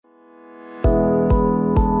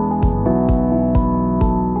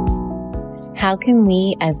How can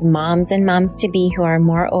we, as moms and moms-to-be who are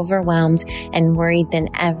more overwhelmed and worried than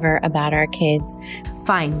ever about our kids,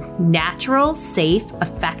 find natural, safe,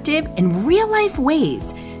 effective, and real-life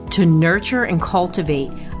ways to nurture and cultivate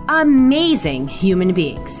amazing human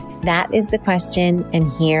beings? That is the question, and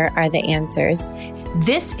here are the answers.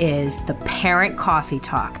 This is the Parent Coffee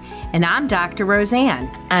Talk, and I'm Dr. Roseanne.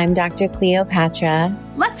 I'm Dr. Cleopatra.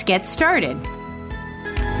 Let's get started.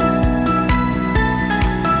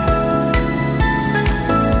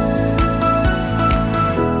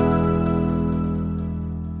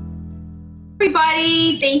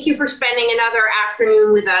 Everybody, thank you for spending another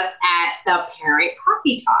afternoon with us at the Parent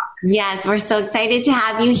Coffee Talk. Yes, we're so excited to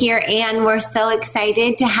have you here, and we're so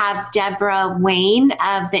excited to have Debora Wayne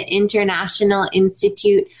of the International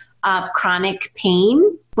Institute of Chronic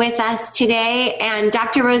Pain with us today. And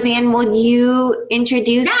Dr. Roseanne, will you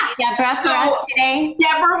introduce Debora for us today?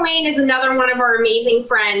 Debora Wayne is another one of our amazing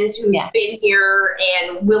friends who's been here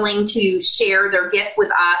and willing to share their gift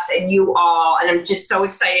with us and you all. And I'm just so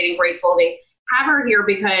excited and grateful to have her here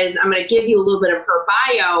because I'm going to give you a little bit of her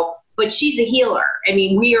bio, but she's a healer. I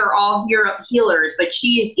mean, we are all healers, but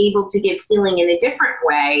she is able to give healing in a different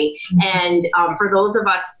way. And for those of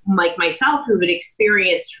us like myself who have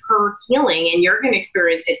experienced her healing, and you're going to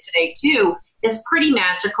experience it today too, it's pretty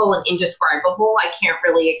magical and indescribable. I can't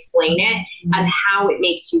really explain it and how it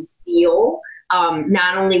makes you feel.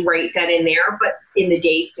 Not only right then and there, but in the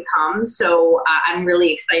days to come. So I'm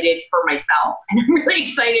really excited for myself, and I'm really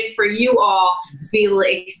excited for you all to be able to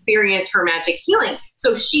experience her magic healing.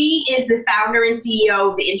 So she is the founder and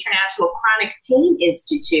CEO of the International Chronic Pain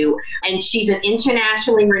Institute, and she's an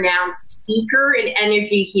internationally renowned speaker and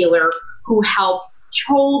energy healer who helps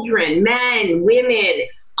children, men, women,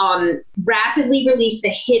 rapidly release the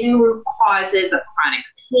hidden root causes of chronic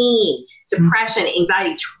pain, depression,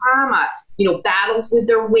 anxiety, trauma, battles with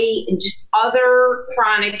their weight, and just other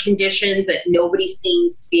chronic conditions that nobody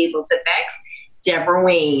seems to be able to fix. Debora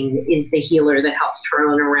Wayne is the healer that helps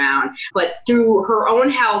turn around. But through her own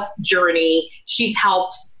health journey, she's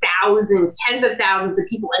helped thousands, tens of thousands of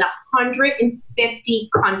people in 150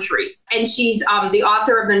 countries. And she's the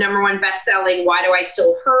author of the #1 best-selling Why Do I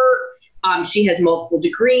Still Hurt? She has multiple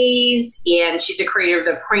degrees, and she's a creator of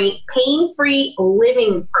the Pain-Free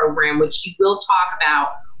Living Program, which she will talk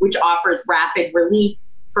about, which offers rapid relief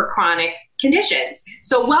for chronic conditions.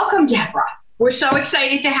 So welcome, Debora. We're so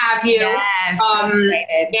excited to have you. Yes,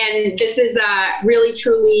 and this is really,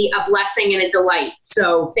 truly a blessing and a delight.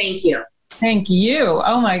 So thank you. Thank you.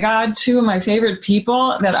 Oh my God, two of my favorite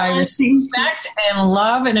people that I respect and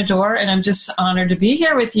love and adore. And I'm just honored to be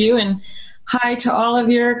here with you. And hi to all of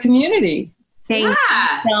your community. Thank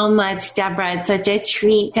you so much, Debora. It's such a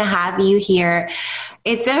treat to have you here.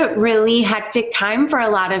 It's a really hectic time for a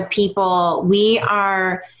lot of people.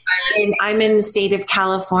 I'm in the state of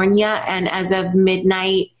California, and as of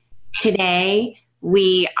midnight today,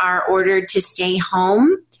 we are ordered to stay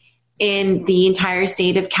home in the entire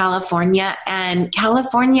state of California. And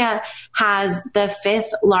California has the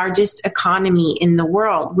 5th largest economy in the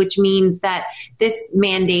world, which means that this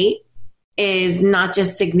mandate is not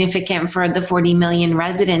just significant for the 40 million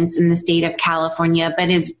residents in the state of California, but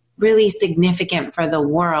is really significant for the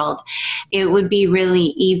world. It would be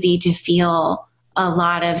really easy to feel a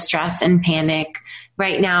lot of stress and panic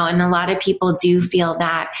right now, and a lot of people do feel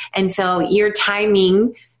that. And so your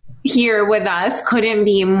timing here with us couldn't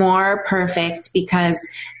be more perfect, because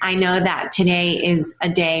I know that today is a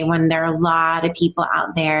day when there are a lot of people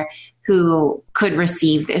out there who could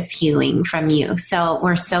receive this healing from you. So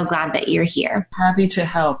we're so glad that you're here. Happy to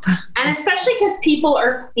help. And especially because people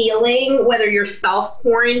are feeling, whether you're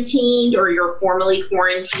self-quarantined or you're formally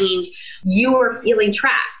quarantined, you are feeling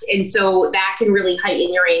trapped. And so that can really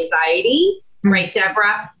heighten your anxiety, right,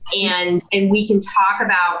 Debora? And we can talk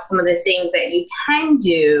about some of the things that you can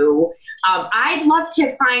do. I'd love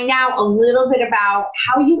to find out a little bit about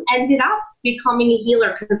how you ended up becoming a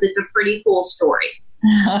healer, because it's a pretty cool story.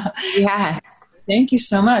 Yes. Thank you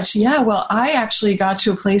so much. Yeah, well, I actually got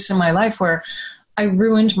to a place in my life where I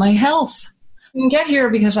ruined my health. I didn't get here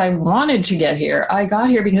because I wanted to get here. I got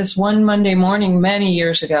here because one Monday morning many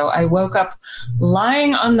years ago, I woke up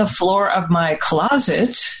lying on the floor of my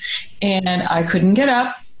closet, and I couldn't get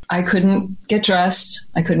up. I couldn't get dressed.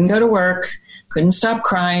 I couldn't go to work, couldn't stop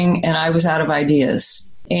crying, and I was out of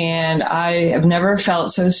ideas. And I have never felt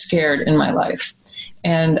so scared in my life.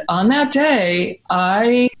 And on that day,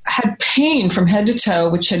 I had pain from head to toe,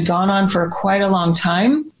 which had gone on for quite a long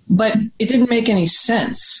time, but it didn't make any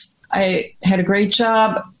sense. I had a great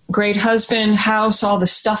job, great husband, house, all the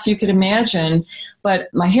stuff you could imagine. But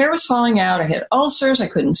my hair was falling out. I had ulcers. I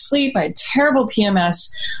couldn't sleep. I had terrible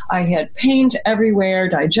PMS. I had pains everywhere,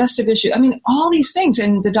 digestive issues. I mean, all these things.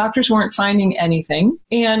 And the doctors weren't finding anything.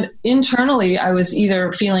 And internally, I was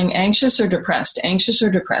either feeling anxious or depressed. I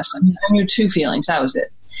mean, I knew two feelings. That was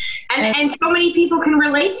it. And so many people can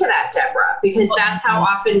relate to that, Deborah, because that's how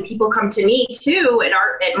often people come to me too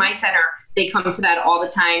at my center. They come to that all the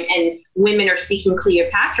time, and women are seeking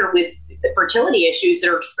Cleopatra with fertility issues that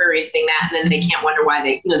are experiencing that, and then they can't wonder why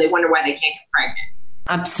they wonder why they can't get pregnant.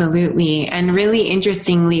 Absolutely. And really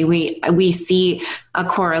interestingly, we see a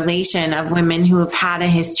correlation of women who have had a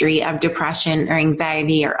history of depression or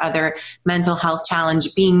anxiety or other mental health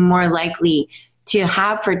challenge being more likely to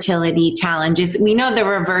have fertility challenges. We know the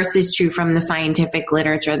reverse is true from the scientific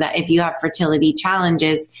literature, that if you have fertility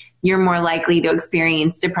challenges, you're more likely to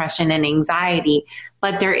experience depression and anxiety.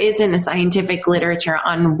 But there isn't a scientific literature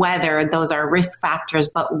on whether those are risk factors,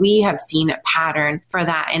 but we have seen a pattern for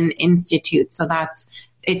that in institutes. So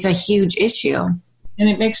it's a huge issue. And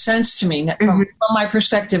it makes sense to me from my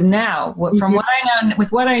perspective now. From what I know,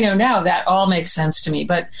 with what I know now, that all makes sense to me.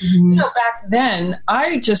 But back then,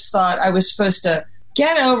 I just thought I was supposed to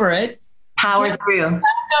get over it, power through,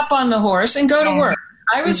 back up on the horse, and go to work.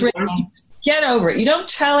 I was ready to get over it. You don't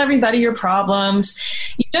tell everybody your problems.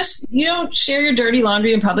 You don't share your dirty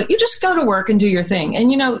laundry in public. You just go to work and do your thing. And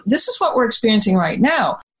this is what we're experiencing right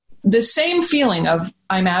now. The same feeling of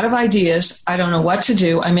I'm out of ideas. I don't know what to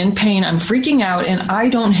do. I'm in pain. I'm freaking out, and I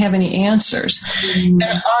don't have any answers. And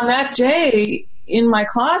on that day in my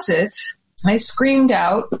closet, I screamed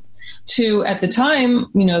out to, at the time,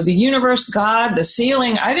 the universe, God, the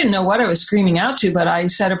ceiling. I didn't know what I was screaming out to, but I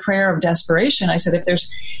said a prayer of desperation. I said, if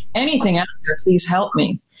there's anything out there, please help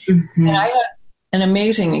me. And I had an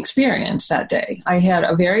amazing experience that day. I had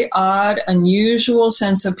a very odd, unusual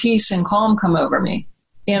sense of peace and calm come over me.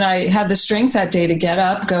 And I had the strength that day to get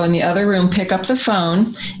up, go in the other room, pick up the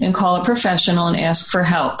phone, and call a professional and ask for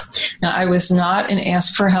help. Now, I was not an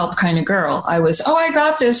ask for help kind of girl. I was, I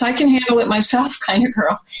got this, I can handle it myself kind of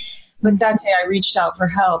girl. But that day I reached out for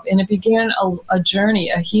help, and it began a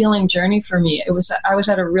journey, a healing journey for me. I was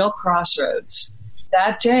at a real crossroads.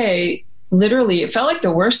 That day, literally, it felt like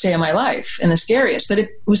the worst day of my life and the scariest, but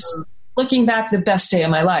it was, looking back, the best day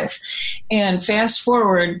of my life. And fast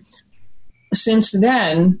forward, since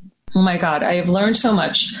then, oh my God, I have learned so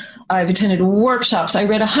much. I've attended workshops. I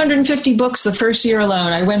read 150 books the first year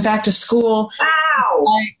alone. I went back to school.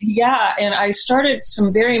 Wow. And I started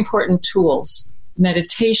some very important tools,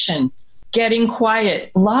 meditation, getting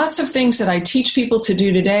quiet, lots of things that I teach people to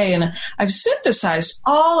do today. And I've synthesized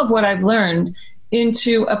all of what I've learned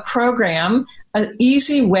into a program, an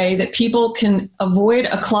easy way that people can avoid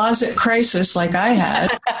a closet crisis like I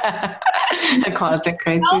had. A closet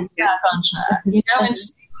crisis. On track, and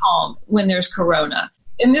stay calm when there's corona.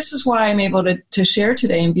 And this is why I'm able to share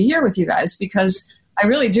today and be here with you guys, because I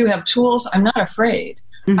really do have tools. I'm not afraid.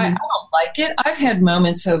 I don't like it. I've had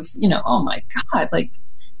moments of, oh my God, like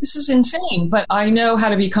this is insane. But I know how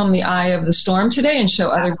to become the eye of the storm today and show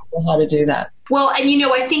other people how to do that. Well, and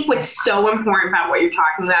I think what's so important about what you're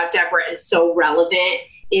talking about, Deborah, and so relevant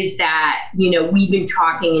is that, we've been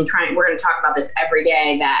talking and we're going to talk about this every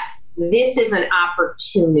day, that this is an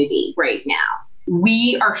opportunity right now.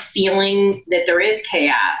 We are feeling that there is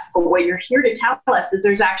chaos, but what you're here to tell us is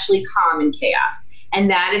there's actually calm in chaos. And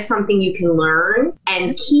that is something you can learn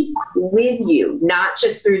and keep with you, not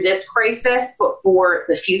just through this crisis, but for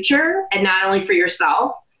the future, and not only for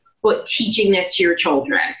yourself, but teaching this to your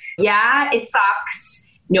children. Yeah, it sucks.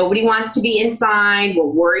 Nobody wants to be inside. We're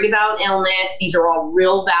worried about illness. These are all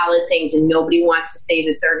real valid things, and nobody wants to say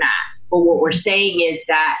that they're not. But what we're saying is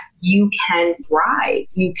that you can thrive,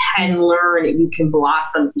 you can learn, and you can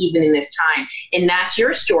blossom even in this time. And that's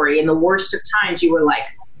your story. In the worst of times, you were like,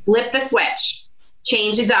 flip the switch,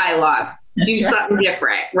 change the dialogue, do something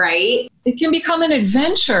different, right? It can become an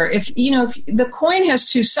adventure. If the coin has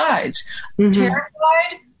two sides,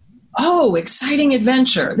 terrified, exciting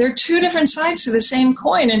adventure. There are two different sides to the same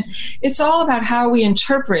coin, and it's all about how we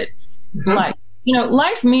interpret life.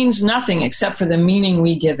 Life means nothing except for the meaning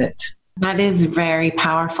we give it. That is very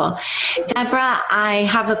powerful. Debora, I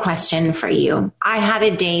have a question for you. I had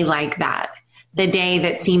a day like that, the day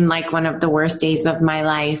that seemed like one of the worst days of my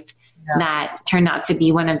life, that turned out to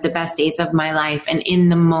be one of the best days of my life. And in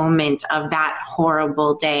the moment of that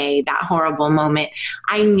horrible day, that horrible moment,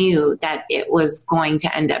 I knew that it was going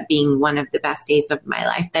to end up being one of the best days of my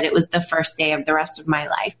life, that it was the first day of the rest of my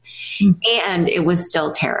life. And it was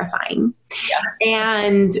still terrifying. Yeah.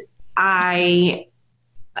 And I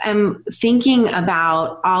am thinking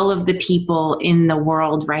about all of the people in the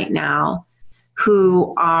world right now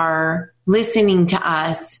who are listening to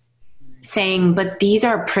us saying, but these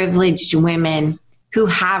are privileged women who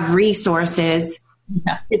have resources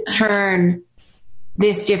to turn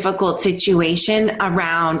this difficult situation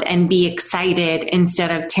around and be excited instead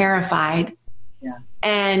of terrified. Yeah.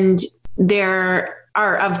 And there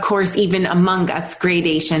are, of course, even among us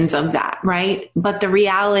gradations of that, right? But the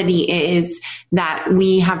reality is that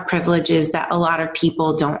we have privileges that a lot of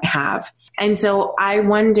people don't have. And so I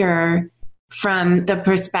wonder, from the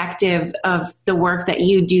perspective of the work that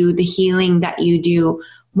you do, the healing that you do,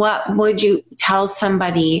 what would you tell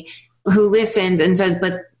somebody who listens and says,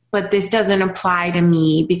 but this doesn't apply to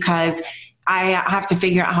me because I have to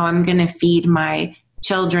figure out how I'm going to feed my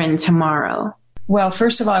children tomorrow? Well,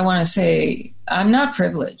 first of all, I want to say I'm not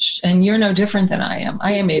privileged, and you're no different than I am.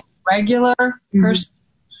 I am a regular person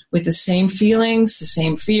with the same feelings, the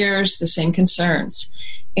same fears, the same concerns.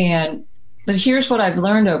 But here's what I've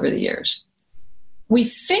learned over the years. We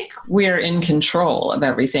think we're in control of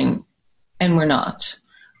everything, and we're not.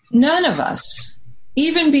 None of us,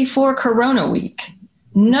 even before Corona Week,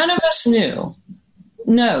 none of us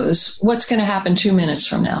knows what's going to happen 2 minutes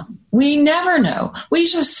from now. We never know. We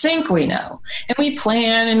just think we know. And we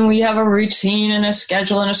plan, and we have a routine and a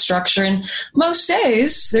schedule and a structure. And most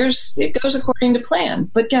days it goes according to plan.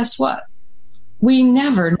 But guess what? We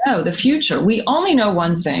never know the future. We only know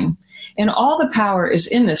one thing, and all the power is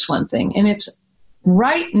in this one thing. And it's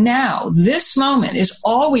right now. This moment is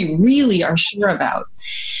all we really are sure about.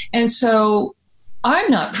 And so I'm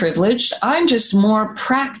not privileged. I'm just more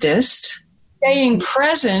practiced, staying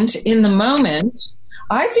present in the moment.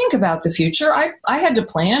 I think about the future. I had to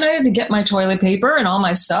plan. I had to get my toilet paper and all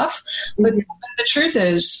my stuff. But the truth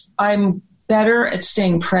is, I'm better at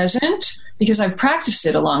staying present because I've practiced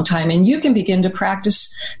it a long time. And you can begin to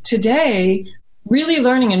practice today, really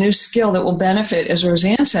learning a new skill that will benefit, as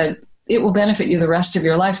Roseanne said, it will benefit you the rest of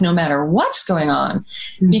your life, no matter what's going on,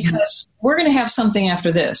 because we're going to have something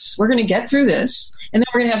after this. We're going to get through this, and then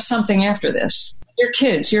we're going to have something after this. Your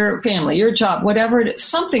kids, your family, your job, whatever it is,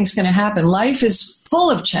 something's going to happen. Life is full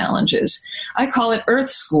of challenges. I call it Earth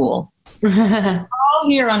School. We're all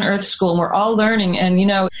here on Earth School, and we're all learning. And,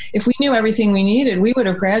 if we knew everything we needed, we would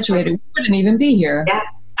have graduated. We wouldn't even be here. Yeah.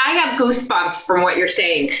 I have goosebumps from what you're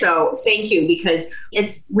saying. So thank you, because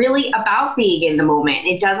it's really about being in the moment.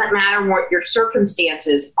 It doesn't matter what your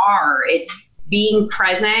circumstances are. It's being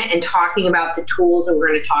present and talking about the tools that we're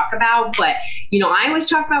going to talk about. But, I always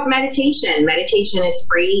talk about meditation. Meditation is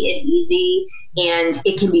free and easy, and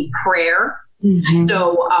it can be prayer. Mm-hmm.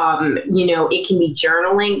 So, it can be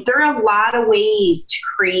journaling. There are a lot of ways to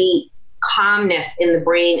create calmness in the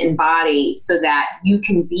brain and body so that you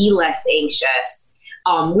can be less anxious.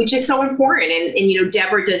 Which is so important. And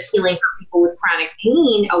Debora does healing for people with chronic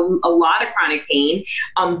pain, a lot of chronic pain,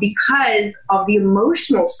 because of the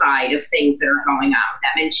emotional side of things that are going on with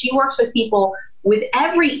them. And she works with people with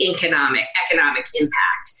every economic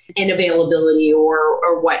impact and availability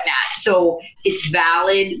or whatnot. So it's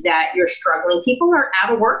valid that you're struggling. People are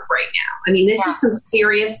out of work right now. I mean, this is some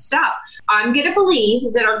serious stuff. I'm going to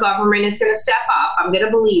believe that our government is going to step up. I'm going to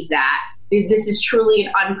believe that, because this is truly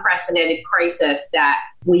an unprecedented crisis that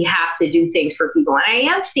we have to do things for people. And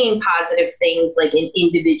I am seeing positive things like in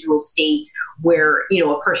individual states where,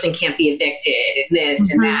 a person can't be evicted and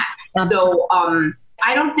this and that. So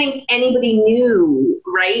I don't think anybody knew,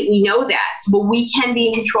 right? We know that, but we can be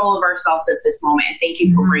in control of ourselves at this moment. And thank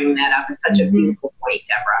you for bringing that up. It's such a beautiful point,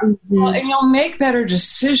 Debora. Well, and you'll make better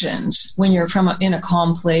decisions when you're in a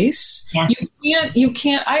calm place. Yes. You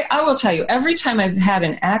can't, I will tell you, every time I've had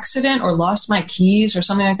an accident or lost my keys or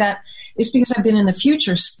something like that, it's because I've been in the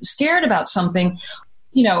future scared about something,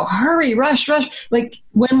 hurry, rush. Like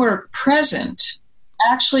when we're present,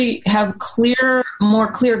 actually have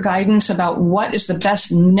more clear guidance about what is the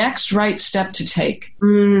best next right step to take.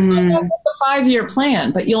 You don't know the 5-year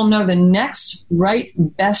plan, but you'll know the next right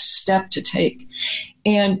best step to take.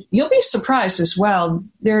 And you'll be surprised as well.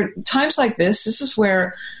 There are times like this is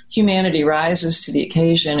where humanity rises to the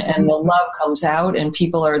occasion and the love comes out and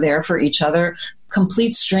people are there for each other,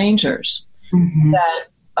 complete strangers.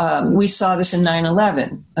 That we saw this in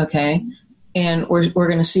 9/11, okay? And we're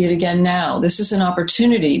going to see it again now. This is an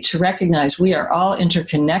opportunity to recognize we are all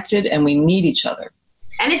interconnected and we need each other.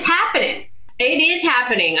 And it's happening. It is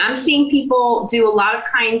happening. I'm seeing people do a lot of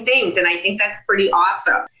kind things, and I think that's pretty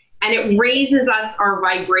awesome. And it raises our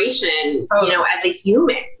vibration, as a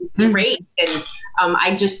human. Great. And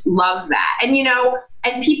I just love that. And,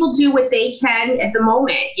 and people do what they can at the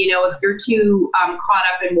moment. If you're too caught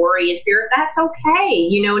up in worry and fear, that's okay.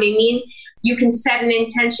 You know what I mean? you can set an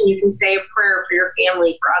intention. You can say a prayer for your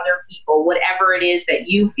family, for other people, whatever it is that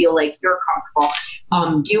you feel like you're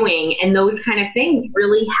comfortable doing. And those kind of things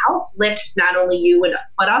really help lift not only you,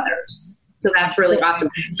 but others. So that's really awesome.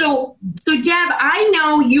 So Deb, I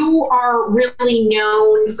know you are really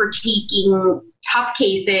known for taking tough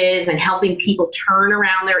cases and helping people turn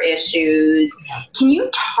around their issues. Can you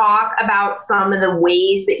talk about some of the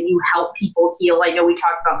ways that you help people heal? I know we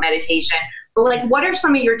talked about meditation, but like, what are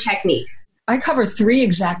some of your techniques? I cover 3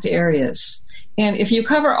 exact areas. And if you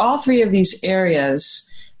cover all 3 of these areas,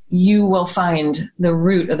 you will find the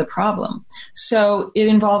root of the problem. So it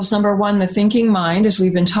involves, number 1, the thinking mind, as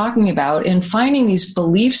we've been talking about, and finding these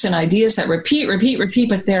beliefs and ideas that repeat,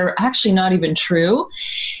 but they're actually not even true.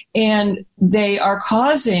 And they are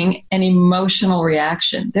causing an emotional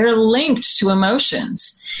reaction. They're linked to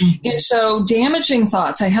emotions. Mm-hmm. And so damaging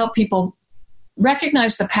thoughts, I help people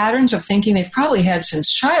recognize the patterns of thinking they've probably had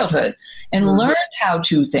since childhood and learn how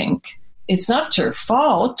to think. It's not your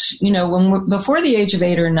fault. Before the age of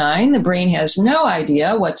 8 or 9, the brain has no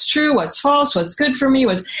idea what's true, what's false, what's good for me.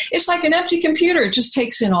 It's like an empty computer. It just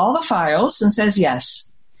takes in all the files and says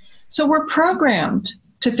yes. So we're programmed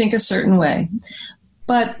to think a certain way.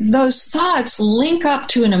 But those thoughts link up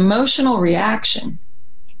to an emotional reaction.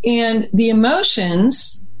 And the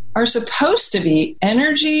emotions are supposed to be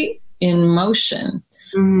energy in motion.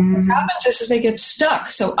 Mm-hmm. What happens is they get stuck.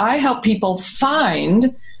 So I help people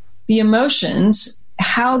find the emotions,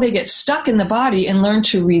 how they get stuck in the body, and learn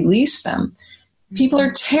to release them. People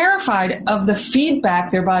are terrified of the feedback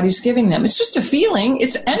their body's giving them. It's just a feeling,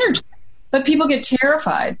 it's energy, but people get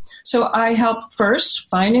terrified. So I help first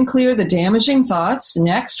find and clear the damaging thoughts,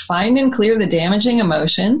 next find and clear the damaging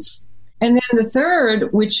emotions, and then the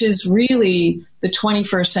third, which is really the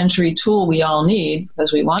 21st century tool we all need,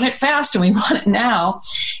 because we want it fast and we want it now,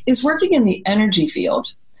 is working in the energy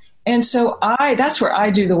field. And so that's where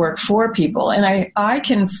I do the work for people. And I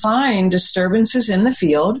can find disturbances in the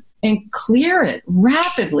field and clear it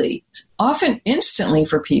rapidly, often instantly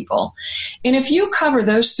for people. And if you cover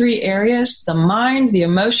those 3 areas, the mind, the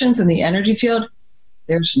emotions, and the energy field,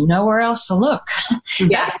 there's nowhere else to look.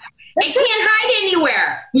 Yes. It can't hide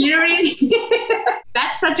anywhere. You know what I mean?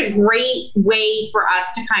 That's such a great way for us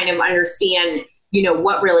to kind of understand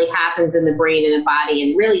what really happens in the brain and the body,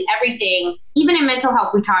 and really everything. Even in mental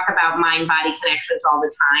health, we talk about mind-body connections all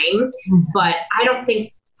the time, but I don't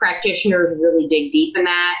think practitioners really dig deep in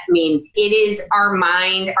that. I mean, it is our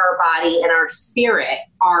mind, our body, and our spirit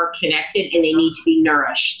are connected, and they need to be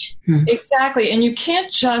nourished. Exactly. And you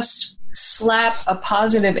can't just slap a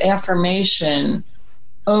positive affirmation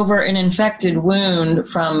over an infected wound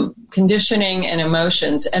from conditioning and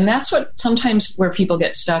emotions. And that's what sometimes where people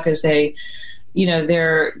get stuck is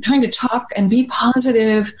they're trying to talk and be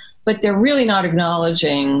positive, but they're really not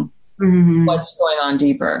acknowledging what's going on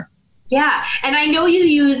deeper. Yeah. And I know you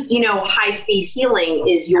use, high-speed healing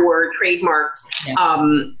is your trademarked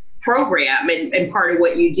program and part of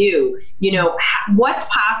what you do. What's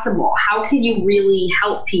possible? How can you really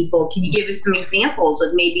help people? Can you give us some examples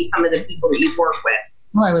of maybe some of the people that you work with?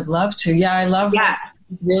 Oh, I would love to. Yeah, I love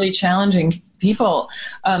really challenging people.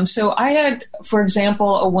 So I had, for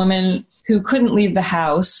example, a woman who couldn't leave the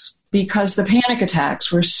house because the panic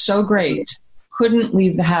attacks were so great, couldn't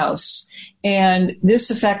leave the house. And this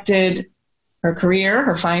affected her career,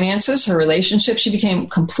 her finances, her relationship. She became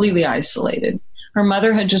completely isolated. Her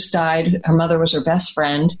mother had just died. Her mother was her best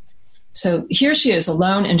friend. So here she is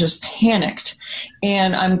alone and just panicked.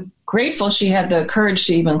 And I'm grateful she had the courage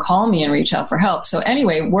to even call me and reach out for help. So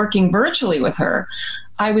anyway, working virtually with her,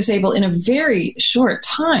 I was able in a very short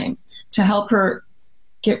time to help her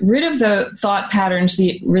get rid of the thought patterns,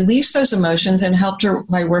 release those emotions, and helped her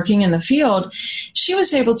by working in the field. She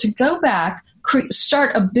was able to go back,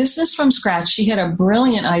 start a business from scratch. She had a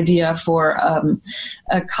brilliant idea for a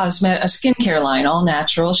skincare line, all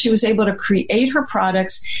natural. She was able to create her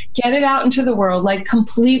products, get it out into the world, like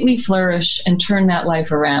completely flourish and turn that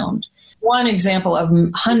life around. One example of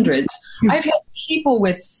hundreds. I've had people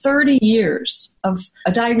with 30 years of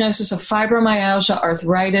a diagnosis of fibromyalgia,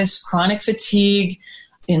 arthritis, chronic fatigue,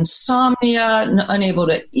 insomnia, unable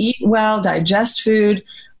to eat well, digest food.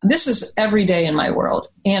 This is every day in my world.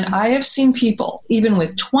 And I have seen people, even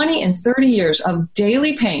with 20 and 30 years of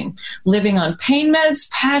daily pain, living on pain meds,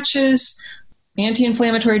 patches,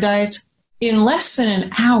 anti-inflammatory diets, in less than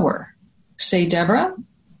an hour, say, Debora,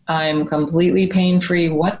 I'm completely pain-free.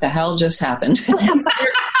 What the hell just happened?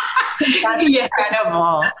 That's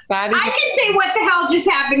incredible. I can say what the hell just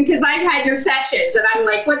happened because I've had your sessions and I'm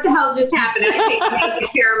like, what the hell just happened? And I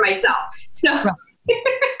take care of myself. So.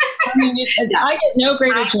 I mean, I get no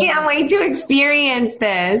greater joy. I can't wait to experience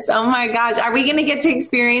this. Oh my gosh. Are we going to get to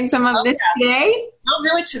experience some of this today? I'll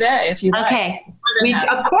do it today if you like. Okay.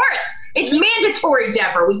 Of course. It's mandatory,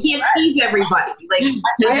 Deborah. We can't tease everybody. Like,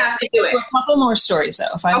 we have to do it. A couple more stories, though.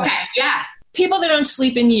 If I may. Yeah. People that don't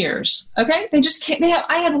sleep in years, okay? They just can't.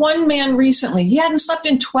 I had one man recently. He hadn't slept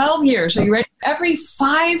in 12 years. Are you ready? Every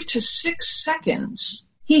 5 to 6 seconds,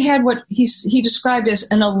 he had what he described as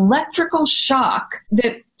an electrical shock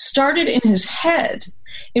that started in his head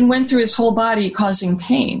and went through his whole body, causing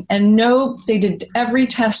pain. And they did every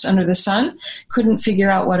test under the sun, couldn't figure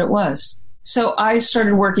out what it was. So I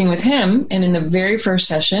started working with him, and in the very first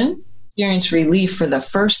session, experienced relief for the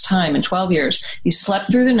first time in 12 years. He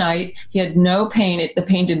slept through the night. He had no pain. The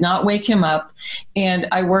pain did not wake him up. And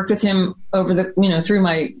I worked with him through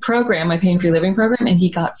my program, my Pain-Free Living program, and he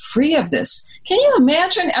got free of this. Can you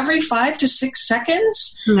imagine every 5 to 6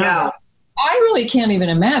 seconds? No. I really can't even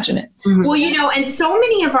imagine it. Mm-hmm. Well, and so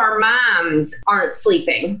many of our moms aren't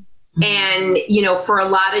sleeping. And, for a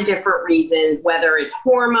lot of different reasons, whether it's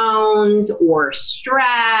hormones or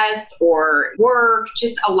stress or work,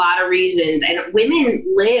 just a lot of reasons. And women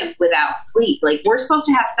live without sleep. Like, we're supposed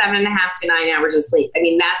to have 7.5 to 9 hours of sleep. I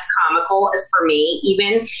mean, that's comical as for me.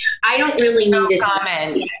 Even I don't really need as much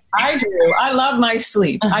sleep. I do. I love my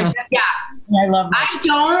sleep. I love my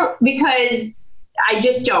sleep. I don't, because I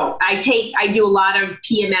just don't. I do a lot of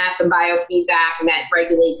PMF and biofeedback, and that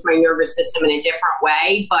regulates my nervous system in a different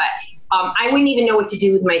way. But I wouldn't even know what to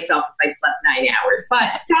do with myself if I slept 9 hours.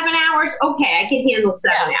 But 7 hours, okay, I could handle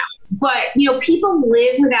 7 hours. But, people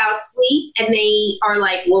live without sleep, and they are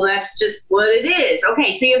like, well, that's just what it is.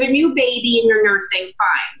 Okay, so you have a new baby and you're nursing,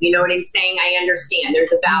 fine. You know what I'm saying? I understand.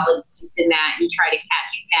 There's a valid piece in that. You try to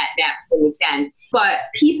catch cat naps when you can. But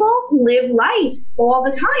people live life all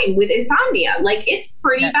the time with insomnia. Like, it's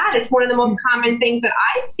pretty bad. It's one of the most common things that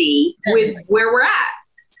I see with where we're at.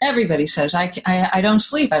 Everybody says, I don't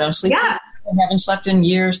sleep. I don't sleep. Yeah. I haven't slept in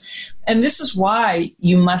years. And this is why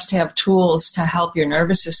you must have tools to help your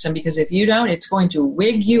nervous system, because if you don't, it's going to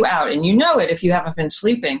wig you out. And you know it if you haven't been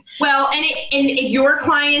sleeping. Well, and if your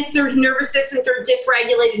clients, their nervous systems are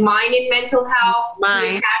dysregulated, mine and mental health,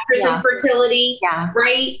 factors in fertility,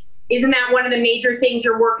 right? Isn't that one of the major things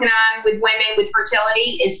you're working on with women with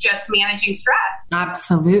fertility, is just managing stress?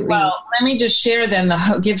 Absolutely. Well, let me just share then,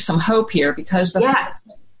 give some hope here, because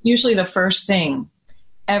usually the first thing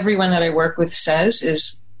everyone that I work with says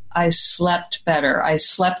is, I slept better. I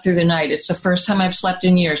slept through the night. It's the first time I've slept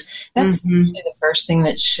in years. That's the first thing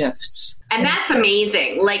that shifts. And that's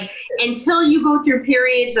amazing. Like, until you go through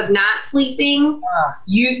periods of not sleeping,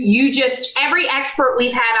 you just, every expert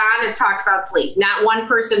we've had on has talked about sleep. Not one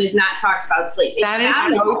person has not talked about sleep. That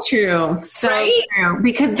is so true. So true.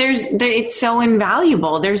 Because it's so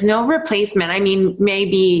invaluable. There's no replacement. I mean,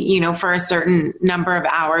 maybe, for a certain number of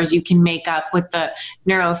hours you can make up with the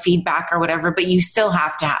neurofeedback or whatever, but you still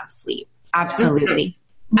have to have sleep. Absolutely.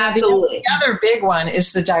 Absolutely. The other big one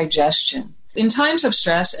is the digestion. In times of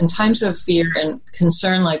stress and times of fear and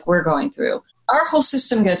concern like we're going through, our whole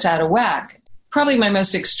system gets out of whack. Probably my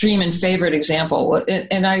most extreme and favorite example,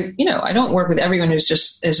 and I don't work with everyone who's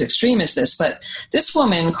just as extreme as this, but this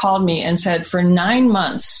woman called me and said for 9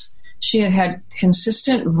 months she had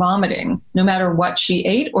consistent vomiting no matter what she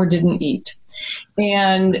ate or didn't eat.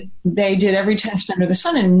 And they did every test under the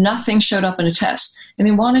sun and nothing showed up in a test. And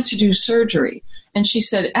they wanted to do surgery. And she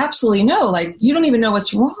said, absolutely no, like, you don't even know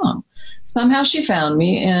what's wrong. Somehow she found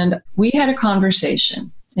me and we had a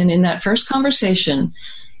conversation. And in that first conversation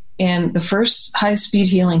and the first high-speed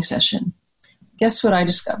healing session, guess what I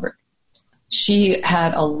discovered? She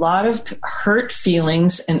had a lot of hurt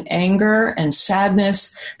feelings and anger and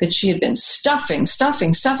sadness that she had been stuffing,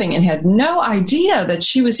 and had no idea that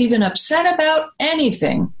she was even upset about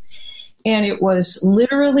anything. And it was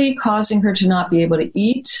literally causing her to not be able to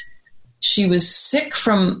eat. She was sick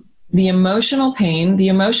from the emotional pain. The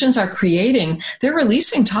emotions are they're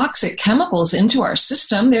releasing toxic chemicals into our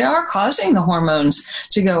system. They are causing the hormones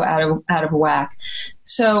to go out of whack.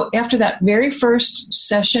 So after that very first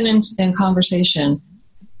session and conversation,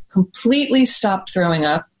 completely stopped throwing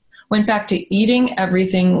up, went back to eating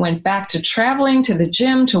everything, went back to traveling to the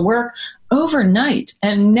gym, to work overnight,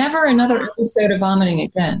 and never another episode of vomiting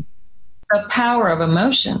again. The power of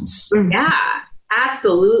emotions. Yeah.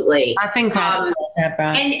 Absolutely. That's incredible,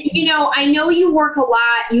 Deborah. And, I know you work a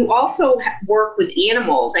lot. You also work with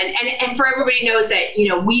animals. And for everybody knows that,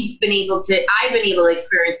 I've been able to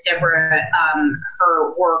experience Debora,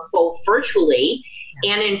 her work both virtually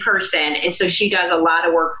and in person. And so she does a lot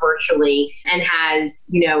of work virtually and has,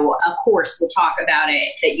 a course, we'll talk about it,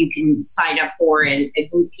 that you can sign up for, and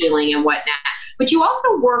group healing and whatnot. but you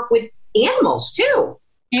also work with animals too.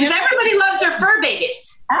 Because everybody loves their fur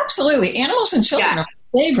babies. Absolutely. Animals and children are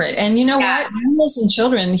my favorite. And you know what? Animals and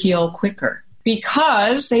children heal quicker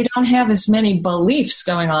because they don't have as many beliefs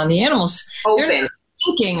going on. The animals, they're not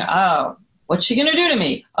thinking, oh, what's she going to do to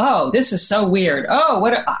me? Oh, this is so weird. Oh,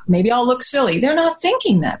 maybe I'll look silly. They're not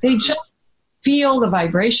thinking that. They just feel the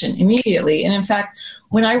vibration immediately. And in fact,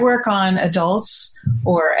 when I work on adults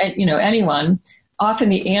or, anyone, often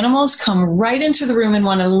the animals come right into the room and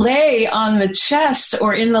want to lay on the chest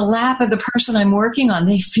or in the lap of the person I'm working on.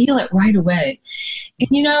 They feel it right away.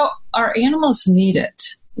 And, our animals need it.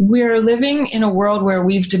 We're living in a world where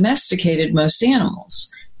we've domesticated most animals.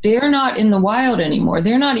 They're not in the wild anymore.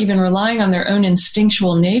 They're not even relying on their own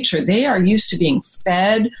instinctual nature. They are used to being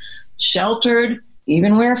fed, sheltered,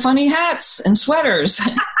 even wear funny hats and sweaters.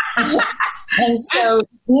 And so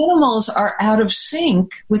animals are out of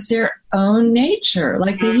sync with their own nature,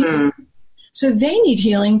 like they used. So they need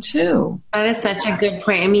healing too. That is such a good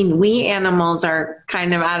point. I mean, we animals are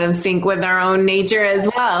kind of out of sync with our own nature as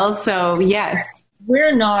well. So yes.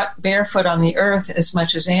 We're not barefoot on the earth as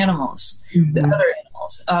much as animals, the other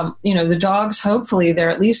animals. The dogs, hopefully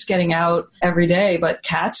they're at least getting out every day, but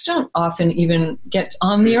cats don't often even get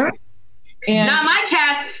on the earth. And not my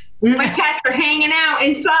cats. My cats are hanging out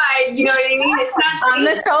inside. You know what I mean? It's not on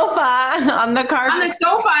the sofa, on the carpet. On the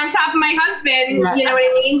sofa on top of my husband. Yeah. You know what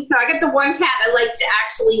I mean? So I got the one cat that likes to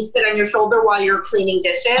actually sit on your shoulder while you're cleaning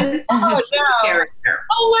dishes. Oh, no. Character.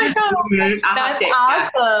 Oh, my God. That's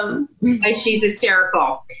awesome. And she's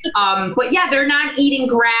hysterical. But yeah, they're not eating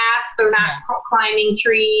grass. They're not climbing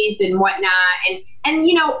trees and whatnot. And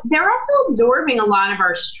they're also absorbing a lot of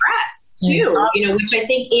our stress too, which I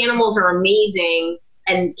think animals are amazing.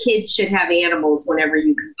 And kids should have animals whenever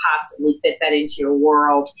you can possibly fit that into your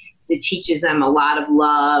world, because it teaches them a lot of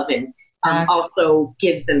love and also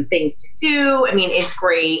gives them things to do. I mean, it's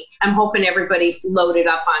great. I'm hoping everybody's loaded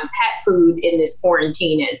up on pet food in this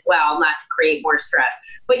quarantine as well, not to create more stress.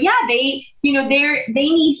 But yeah, they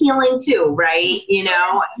need healing too, right?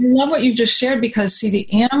 I love what you just shared, because see,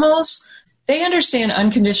 the animals, they understand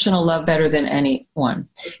unconditional love better than anyone.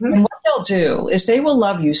 And what they'll do is they will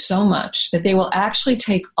love you so much that they will actually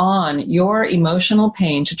take on your emotional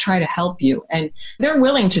pain to try to help you. And they're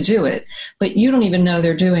willing to do it, but you don't even know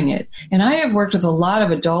they're doing it. And I have worked with a lot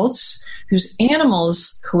of adults whose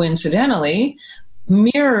animals, coincidentally,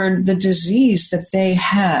 mirrored the disease that they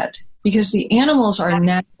had. Because the animals are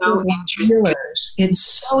natural healers. It's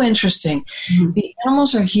so interesting. The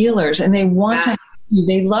animals are healers, and they want to.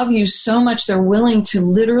 They love you so much, they're willing to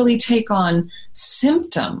literally take on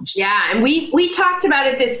symptoms. Yeah, and we talked about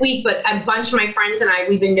it this week, but a bunch of my friends and I,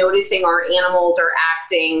 we've been noticing our animals are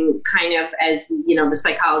acting kind of, as the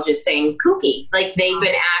psychologist saying, kooky. Like they've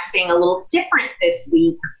been acting a little different this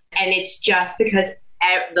week, and it's just because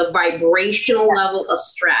the vibrational level of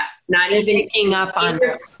stress, not even picking up on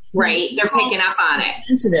it. Right, they're picking up on it.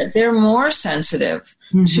 Sensitive. They're more sensitive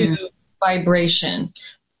to vibration,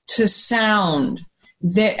 to sound.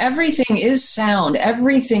 Everything is sound.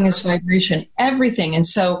 Everything is vibration. Everything. And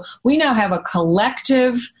so we now have a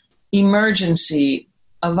collective emergency,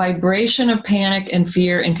 a vibration of panic and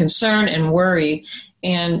fear and concern and worry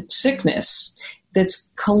and sickness that's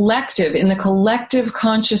collective, in the collective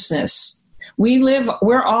consciousness.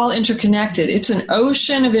 We're all interconnected. It's an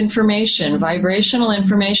ocean of information, vibrational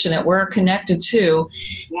information that we're connected to.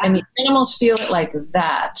 Yeah. And the animals feel it like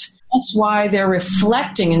that. That's why they're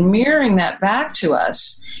reflecting and mirroring that back to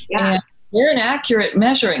us. Yeah. And they're an accurate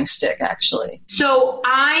measuring stick, actually. So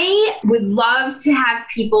I would love to have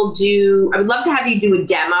you do a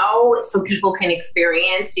demo so people can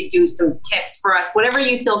experience, to do some tips for us, whatever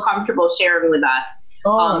you feel comfortable sharing with us.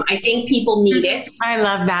 I think people need it. I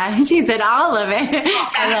love that. She said all of it.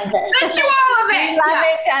 I love it. Let's do all of it. We love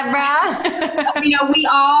it, Debora. We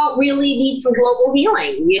all really need some global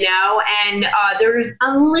healing, and there's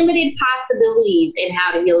unlimited possibilities in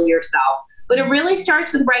how to heal yourself. But it really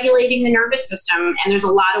starts with regulating the nervous system, and there's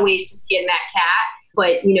a lot of ways to skin that cat.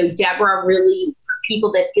 But, Debora, really, for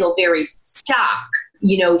people that feel very stuck,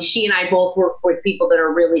 she and I both work with people that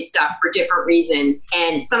are really stuck for different reasons,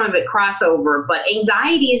 and some of it crossover, but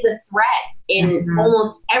anxiety is a threat in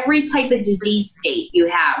almost every type of disease state you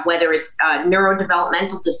have, whether it's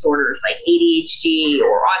neurodevelopmental disorders like ADHD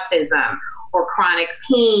or autism or chronic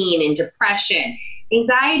pain and depression.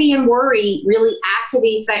 Anxiety and worry really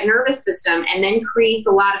activates that nervous system and then creates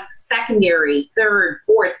a lot of secondary, third,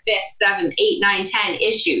 fourth, fifth, seventh, 8, 9, 10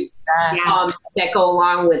 issues that go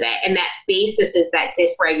along with it. And that basis is that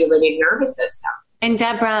dysregulated nervous system. And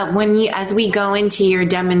Debora, as we go into your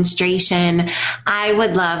demonstration, I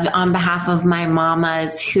would love, on behalf of my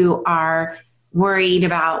mamas who are worried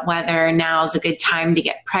about whether now's a good time to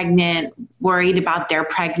get pregnant, worried about their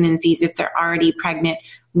pregnancies if they're already pregnant,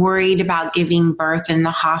 worried about giving birth in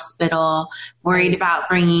the hospital, worried about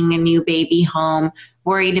bringing a new baby home,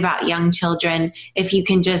 worried about young children. If you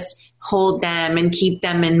can just hold them and keep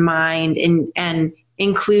them in mind and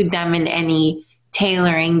include them in any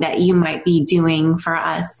tailoring that you might be doing for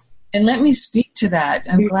us. And let me speak to that.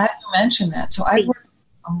 I'm glad you mentioned that. So I've worked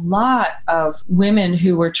with a lot of women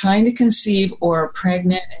who were trying to conceive or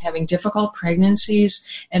pregnant and having difficult pregnancies.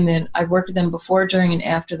 And then I've worked with them before, during, and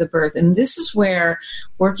after the birth. And this is where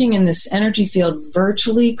working in this energy field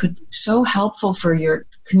virtually could be so helpful for your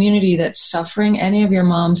community that's suffering, any of your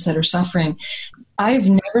moms that are suffering. I've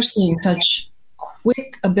never seen such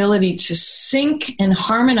quick ability to sync and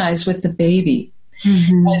harmonize with the baby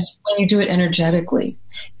as when you do it energetically.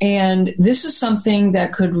 And this is something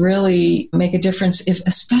that could really make a difference,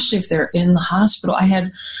 especially if they're in the hospital. I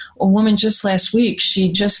had a woman just last week.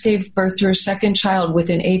 She just gave birth to her second child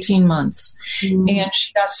within 18 months. And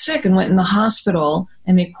she got sick and went in the hospital,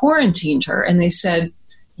 and they quarantined her. And they said,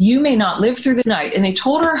 you may not live through the night. And they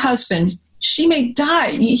told her husband, she may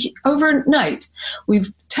die overnight.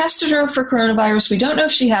 We've tested her for coronavirus. We don't know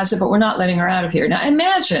if she has it, but we're not letting her out of here. Now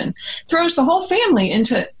imagine, throws the whole family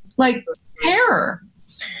into terror.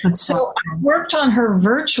 So I worked on her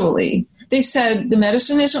virtually. They said the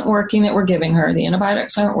medicine isn't working that we're giving her. The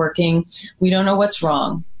antibiotics aren't working. We don't know what's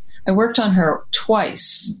wrong. I worked on her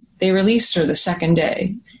twice. They released her the second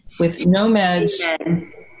day with no meds.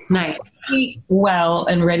 Nice. Well,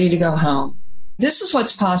 and ready to go home. This is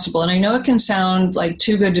what's possible. And I know it can sound like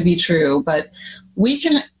too good to be true, but we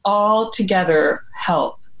can all together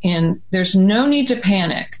help. And there's no need to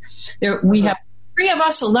panic. We have 3 of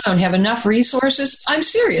us alone have enough resources. I'm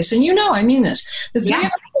serious. And I mean this. The 3 of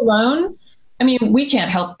us alone, we can't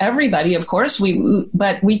help everybody, of course,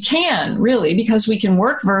 but we can really, because we can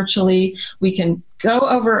work virtually. We can go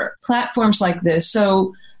over platforms like this.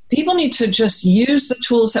 So people need to just use the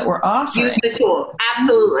tools that we're offering. Use the tools.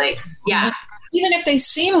 Absolutely. Yeah. Even if they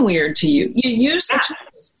seem weird to you, you use the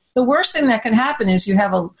tools. The worst thing that can happen is you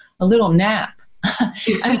have a little nap. That's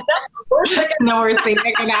the worst thing. The worst thing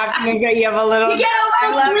that can happen is that you have a little You get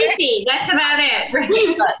a little sleepy. That's about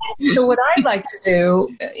it. So what I'd like to do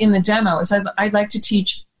in the demo is I'd like to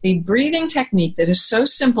teach a breathing technique that is so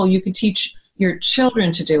simple you could teach your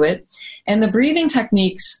children to do it. And the breathing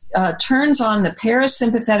techniques turns on the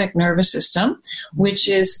parasympathetic nervous system, which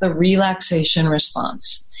is the relaxation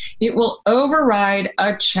response. It will override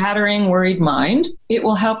a chattering, worried mind. It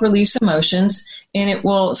will help release emotions, and it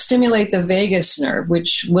will stimulate the vagus nerve,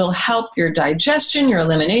 which will help your digestion, your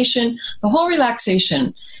elimination, the whole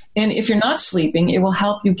relaxation. And if you're not sleeping, it will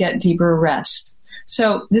help you get deeper rest.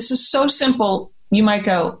 So this is so simple. You might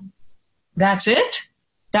go, that's it?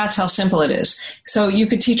 That's how simple it is. So you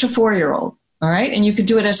could teach a 4-year-old, all right? And you could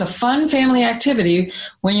do it as a fun family activity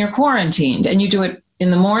when you're quarantined. And you do it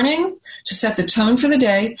in the morning to set the tone for the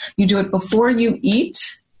day. You do it before you eat.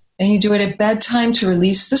 And you do it at bedtime to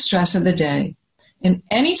release the stress of the day. And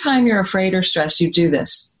anytime you're afraid or stressed, you do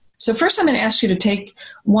this. So first I'm going to ask you to take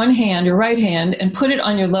one hand, your right hand, and put it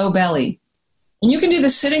on your low belly. And you can do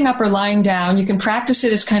this sitting up or lying down. You can practice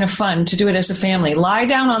it. It's kind of fun to do it as a family. Lie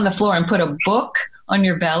down on the floor and put a book on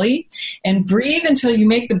your belly and breathe until you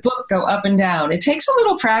make the book go up and down. It takes a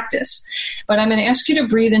little practice, but I'm going to ask you to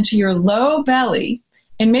breathe into your low belly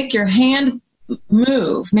and make your hand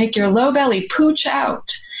move. Make your low belly pooch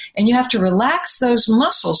out. And you have to relax those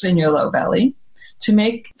muscles in your low belly to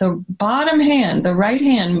make the bottom hand, the right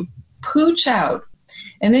hand, pooch out.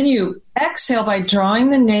 And then you exhale by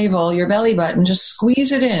drawing the navel, your belly button, just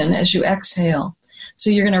squeeze it in as you exhale. So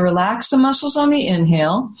you're going to relax the muscles on the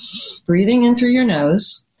inhale, breathing in through your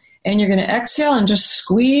nose, and you're going to exhale and just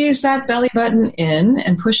squeeze that belly button in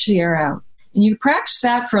and push the air out. And you practice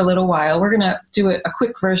that for a little while. We're going to do a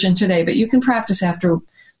quick version today, but you can practice after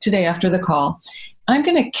the call. I'm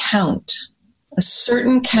going to count a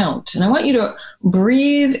certain count, and I want you to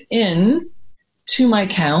breathe in to my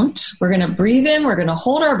count. We're going to breathe in, we're going to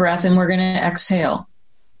hold our breath, and we're going to exhale.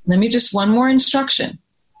 Let me just one more instruction.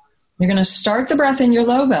 You're going to start the breath in your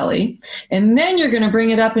low belly, and then you're going to bring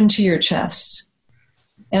it up into your chest.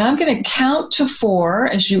 And I'm going to count to 4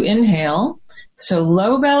 as you inhale. So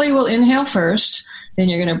low belly will inhale first, then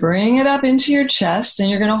you're going to bring it up into your chest, and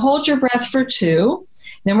you're going to hold your breath for 2.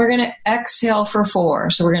 Then we're going to exhale for 4.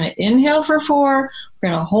 So we're going to inhale for 4, we're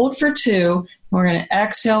going to hold for 2, and we're going to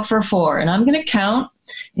exhale for 4. And I'm going to count,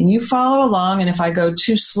 and you follow along, and if I go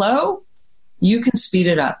too slow, you can speed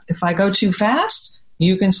it up. If I go too fast,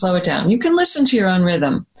 you can slow it down. You can listen to your own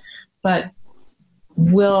rhythm, but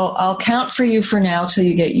I'll count for you for now till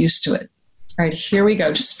you get used to it. All right, here we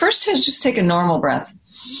go. Just take a normal breath.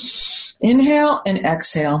 Inhale and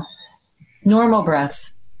exhale. Normal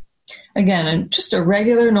breath. Again, just a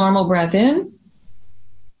regular normal breath in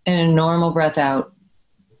and a normal breath out.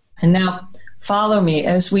 And now follow me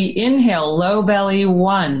as we inhale, low belly,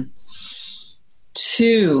 1,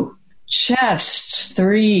 2, chest,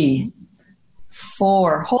 3,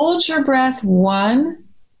 4. Hold your breath, 1,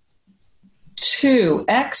 2.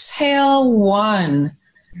 Exhale, 1,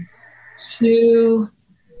 2,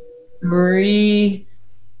 3,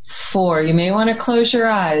 4. You may want to close your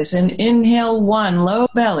eyes and inhale, 1, low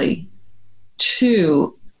belly,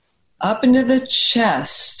 2, up into the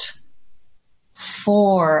chest,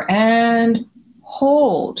 4, and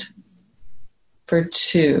hold for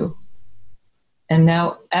 2. And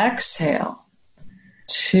now exhale,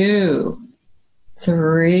 2,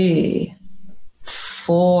 3,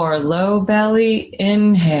 4. Low belly,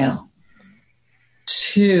 inhale,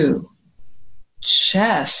 2,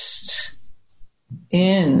 chest,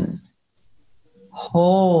 in,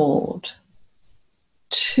 hold,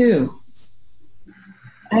 2,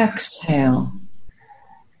 exhale,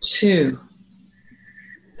 2,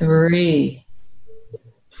 3,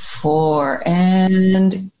 4,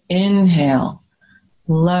 and inhale,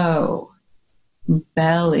 low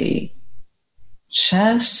belly,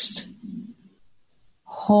 chest,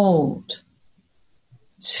 hold,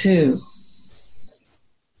 2,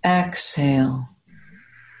 exhale,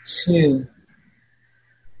 2,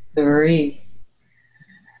 3,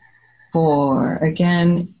 4.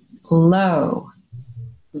 Again, low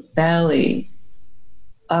belly,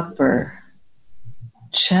 upper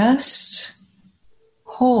chest,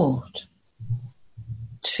 hold,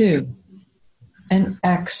 2, and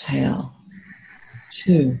exhale,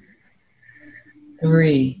 2,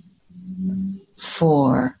 3,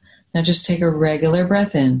 4. Now just take a regular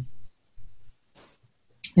breath in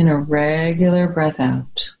and a regular breath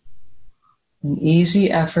out. An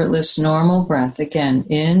easy, effortless, normal breath. Again,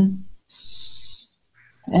 in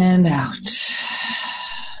and out.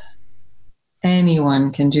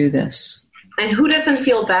 Anyone can do this. And who doesn't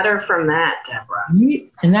feel better from that, Deborah?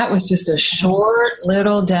 And that was just a short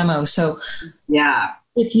little demo. So yeah,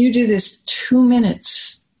 if you do this 2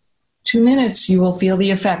 minutes, you will feel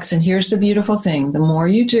the effects. And here's the beautiful thing. The more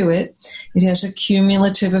you do it, it has a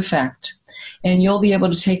cumulative effect. And you'll be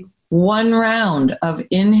able to take 1 round of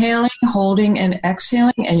inhaling, holding, and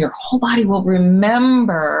exhaling, and your whole body will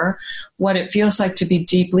remember what it feels like to be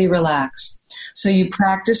deeply relaxed. So you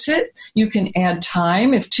practice it. You can add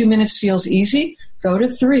time. If 2 minutes feels easy, go to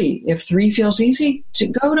 3. If 3 feels easy,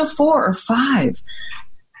 go to 4 or 5.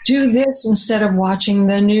 Do this instead of watching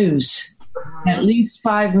the news. At least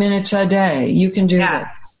 5 minutes a day. You can do this.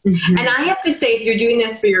 Mm-hmm. And I have to say, if you're doing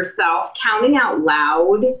this for yourself, counting out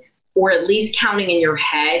loud or at least counting in your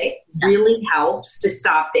head really helps to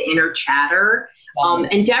stop the inner chatter.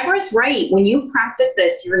 And Deborah's right. When you practice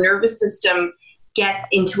this, your nervous system gets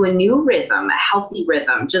into a new rhythm, a healthy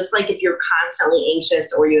rhythm, just like if you're constantly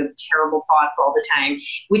anxious or you have terrible thoughts all the time,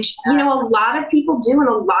 which, you know, a lot of people do, and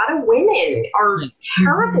a lot of women are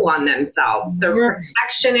terrible on themselves. They're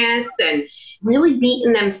perfectionists and really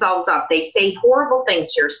beating themselves up. They say horrible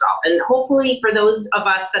things to yourself. And hopefully for those of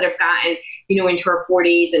us that have gotten, you know, into our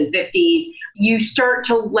 40s and 50s, you start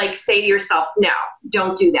to like say to yourself, no,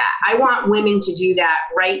 don't do that. I want women to do that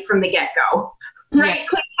right from the get-go. Right? Yeah.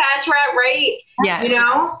 Click catch rat, right? Yeah. You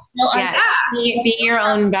know? Yeah. Be your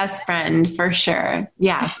own best friend for sure.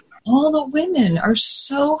 Yeah. All the women are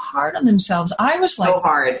so hard on themselves. I was like, so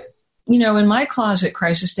hard. You know, in my closet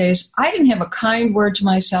crisis days, I didn't have a kind word to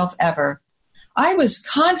myself ever. I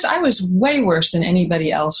was way worse than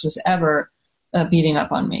anybody else was ever beating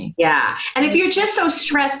up on me. Yeah. And if you're just so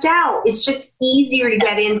stressed out, it's just easier to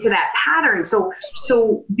get into that pattern.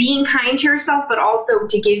 So being kind to yourself, but also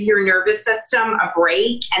to give your nervous system a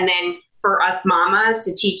break. And then for us mamas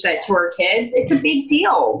to teach that to our kids, it's a big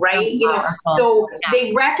deal, right? You know, so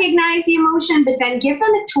they recognize the emotion, but then give them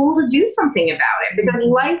a tool to do something about it, because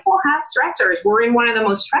life will have stressors. We're in one of the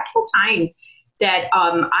most stressful times that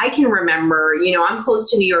I can remember. You know, I'm close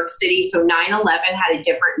to New York City, so 9/11 had a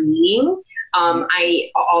different meaning. I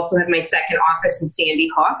also have my second office in Sandy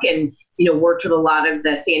Hook, and, you know, worked with a lot of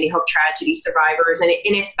the Sandy Hook tragedy survivors. And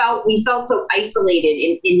we felt so isolated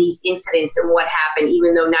in these incidents and what happened,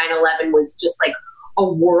 even though 9/11 was just like a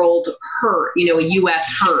world hurt, you know, a U.S.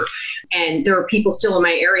 hurt. And there are people still in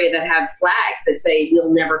my area that have flags that say,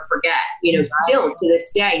 we'll never forget, you know, still to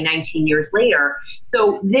this day, 19 years later.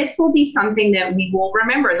 So this will be something that we will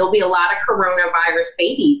remember. There'll be a lot of coronavirus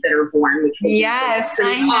babies that are born, which will be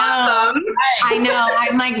awesome. I know.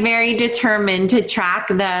 I'm like very determined to track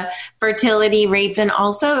the fertility rates and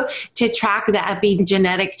also to track the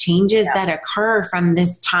epigenetic changes that occur from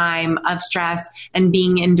this time of stress and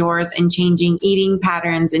being indoors and changing eating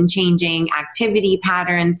patterns and changing activity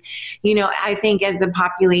patterns. You know, I think as a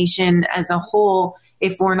population as a whole,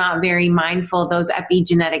 if we're not very mindful, those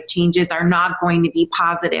epigenetic changes are not going to be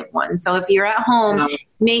positive ones. So if you're at home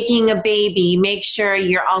making a baby, make sure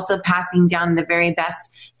you're also passing down the very best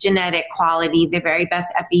genetic quality, the very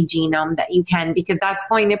best epigenome that you can, because that's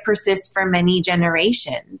going to persist for many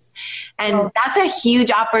generations. And that's a huge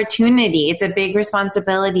opportunity. It's a big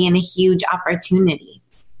responsibility and a huge opportunity.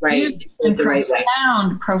 Right. And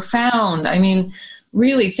profound. I mean,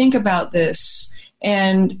 really think about this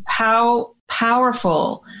and how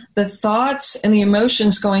powerful the thoughts and the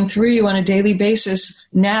emotions going through you on a daily basis.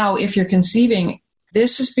 Now, if you're conceiving,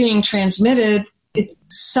 this is being transmitted. It's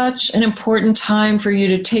such an important time for you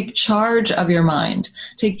to take charge of your mind,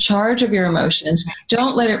 take charge of your emotions.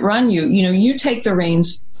 Don't let it run you. You know, you take the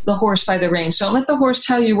reins, the horse by the reins. Don't let the horse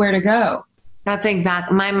tell you where to go. That's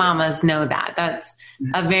exactly, my mamas know that. That's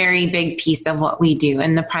a very big piece of what we do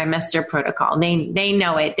in the Primester protocol. They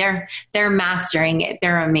know it. They're mastering it.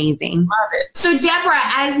 They're amazing. Love it. So Debora,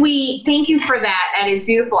 thank you for that. That is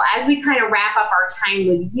beautiful. As we kind of wrap up our time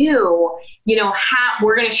with you, you know,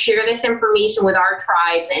 we're going to share this information with our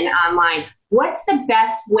tribes and online. What's the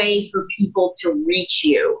best way for people to reach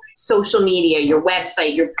you? Social media, your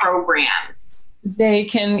website, your programs? They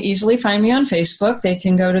can easily find me on Facebook. They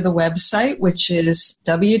can go to the website, which is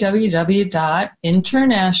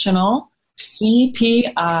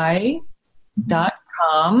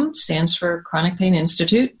www.internationalcpi.com, stands for Chronic Pain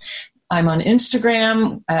Institute. I'm on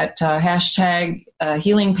Instagram at hashtag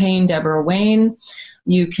Healing Pain Debora Wayne.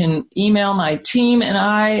 You can email my team and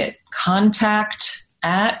I at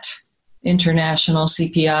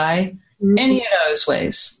contact@internationalcpi. Any of those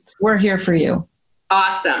ways. We're here for you.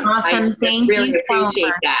 Awesome. Thank really you.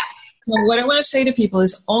 Appreciate that. Well, what I want to say to people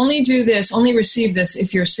is only do this, only receive this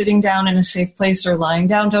if you're sitting down in a safe place or lying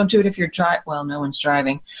down. Don't do it if you're well, no one's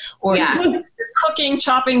driving. Or if you're cooking,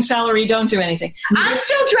 chopping celery, don't do anything. I'm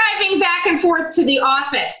still driving back and forth to the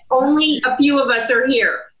office. Only a few of us are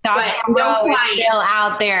here. But no clients. Still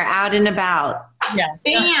out there, out and about. Yeah.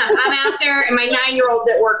 Bam, I'm out there and my 9-year-old's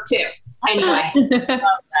at work too. Anyway.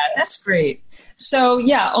 That's great. So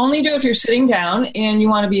yeah, only do it if you're sitting down and you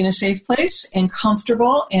want to be in a safe place and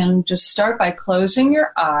comfortable, and just start by closing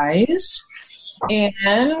your eyes.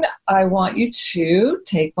 And I want you to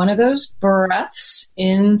take one of those breaths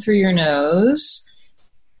in through your nose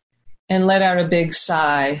and let out a big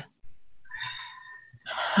sigh.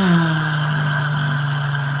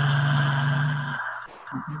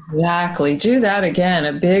 Exactly. Do that again.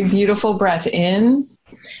 A big, beautiful breath in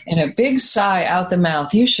and a big sigh out the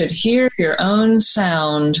mouth. You should hear your own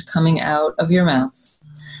sound coming out of your mouth.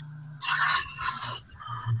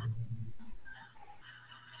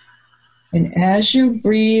 And as you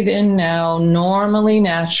breathe in now, normally,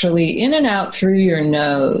 naturally, in and out through your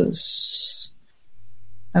nose,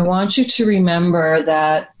 I want you to remember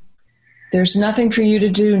that there's nothing for you to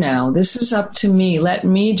do now. This is up to me. Let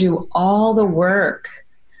me do all the work.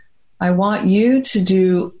 I want you to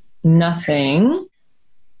do nothing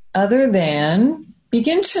other than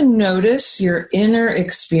begin to notice your inner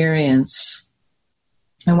experience.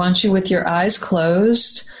 I want you, with your eyes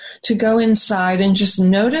closed, to go inside and just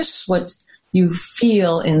notice what you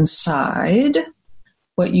feel inside,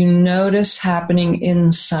 what you notice happening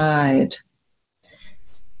inside.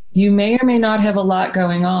 You may or may not have a lot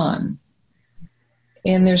going on,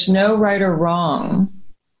 and there's no right or wrong,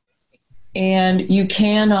 and you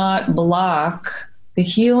cannot block the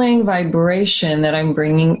healing vibration that I'm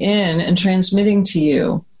bringing in and transmitting to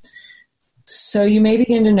you. So you may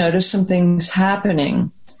begin to notice some things happening.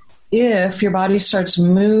 If your body starts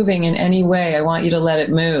moving in any way, I want you to let it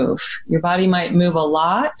move. Your body might move a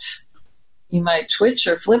lot. You might twitch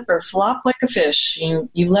or flip or flop like a fish.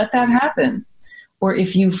 You let that happen. Or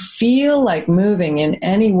if you feel like moving in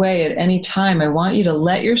any way at any time, I want you to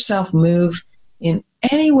let yourself move in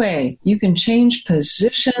any way. You can change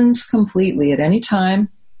positions completely at any time.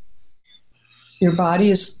 Your body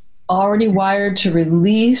is already wired to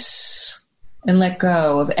release and let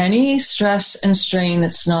go of any stress and strain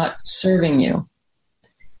that's not serving you.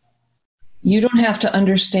 You don't have to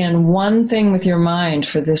understand one thing with your mind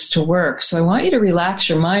for this to work. So I want you to relax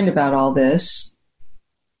your mind about all this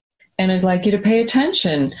And I'd like you to pay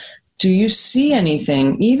attention. Do you see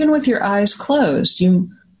anything, even with your eyes closed? You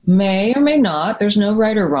may or may not, there's no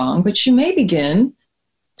right or wrong, but you may begin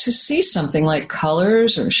to see something like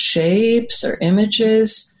colors or shapes or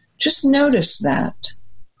images. Just notice that.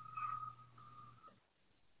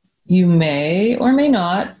 You may or may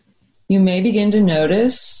not, you may begin to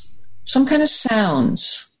notice some kind of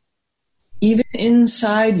sounds. Even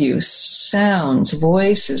inside you, sounds,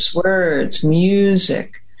 voices, words,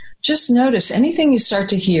 music. Just notice anything you start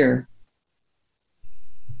to hear.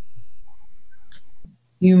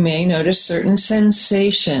 You may notice certain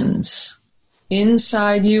sensations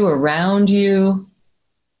inside you, around you.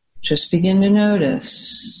 Just begin to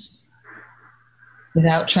notice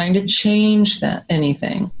without trying to change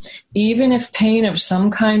anything. Even if pain of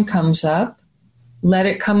some kind comes up, let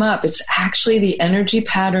it come up. It's actually the energy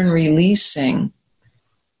pattern releasing.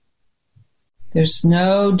 There's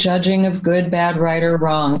no judging of good, bad, right, or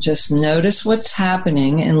wrong. Just notice what's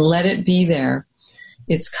happening and let it be there.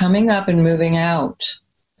 It's coming up and moving out.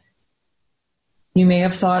 You may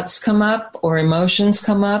have thoughts come up or emotions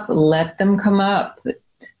come up. Let them come up.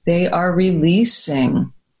 They are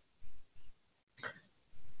releasing.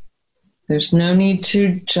 There's no need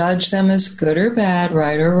to judge them as good or bad,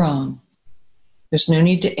 right or wrong. There's no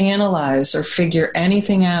need to analyze or figure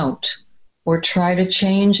anything out or try to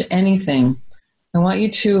change anything. I want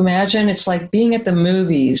you to imagine it's like being at the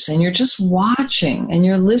movies and you're just watching and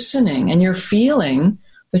you're listening and you're feeling,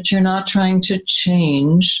 but you're not trying to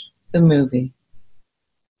change the movie.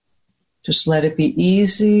 Just let it be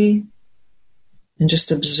easy and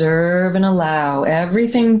just observe and allow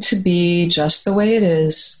everything to be just the way it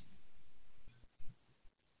is.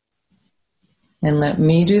 And let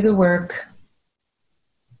me do the work.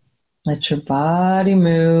 Let your body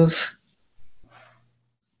move.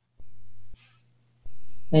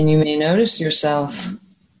 And you may notice yourself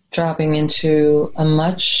dropping into a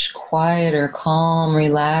much quieter, calm,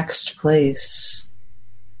 relaxed place.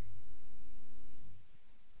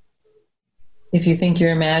 If you think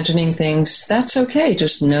you're imagining things, that's okay.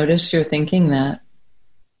 Just notice you're thinking that.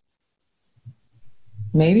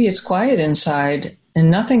 Maybe it's quiet inside and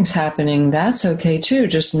nothing's happening. That's okay too.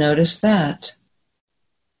 Just notice that.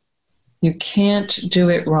 You can't do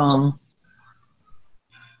it wrong.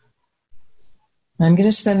 I'm going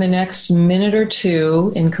to spend the next minute or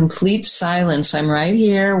two in complete silence. I'm right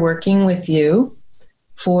here working with you,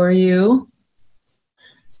 for you.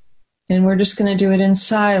 And we're just going to do it in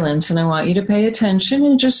silence. And I want you to pay attention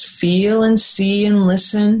and just feel and see and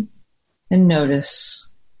listen and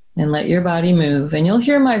notice and let your body move. And you'll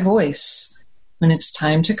hear my voice when it's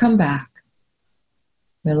time to come back.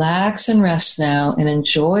 Relax and rest now and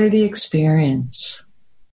enjoy the experience.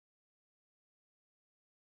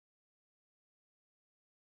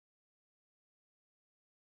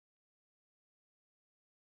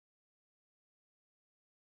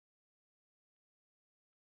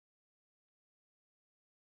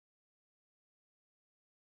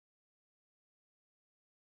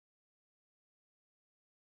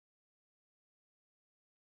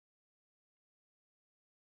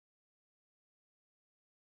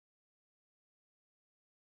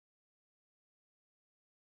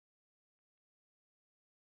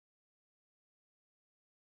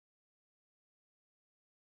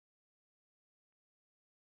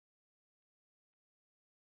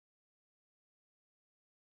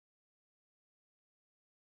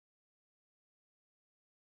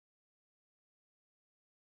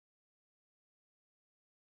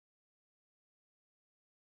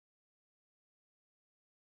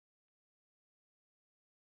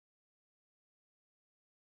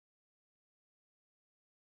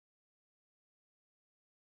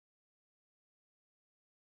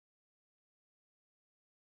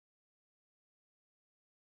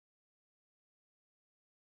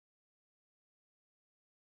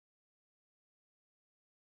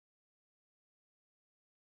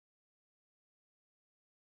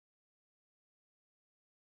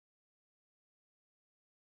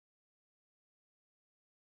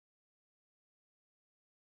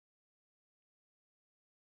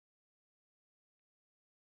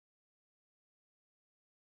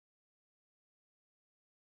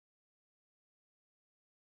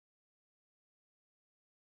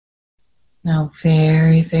 Now,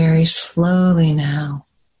 very, very slowly now,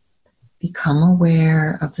 become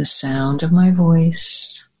aware of the sound of my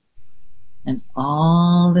voice and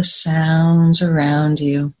all the sounds around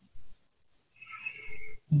you.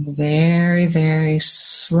 And very, very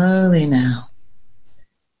slowly now,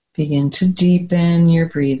 begin to deepen your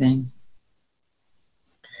breathing.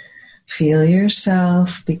 Feel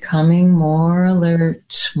yourself becoming more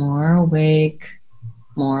alert, more awake,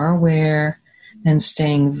 more aware, and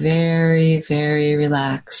staying very, very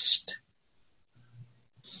relaxed.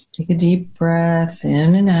 Take a deep breath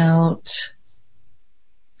in and out.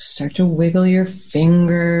 Start to wiggle your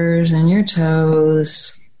fingers and your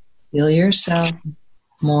toes. Feel yourself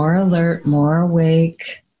more alert, more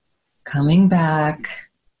awake, coming back.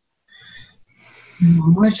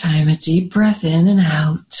 One more time, a deep breath in and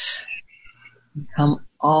out. Come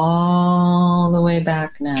all the way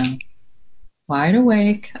back now. Wide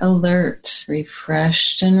awake, alert,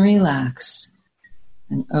 refreshed and relaxed.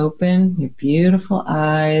 And open your beautiful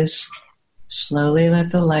eyes. Slowly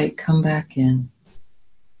let the light come back in.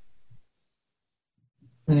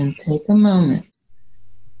 And take a moment.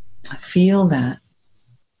 Feel that.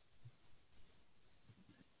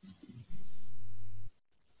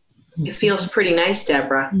 It feels pretty nice,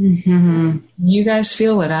 Debora. Mm-hmm. You guys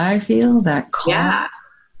feel what I feel? That calm? Yeah.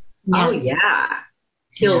 Oh, yeah.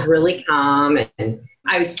 Feels really calm. And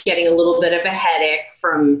I was getting a little bit of a headache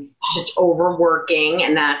from just overworking,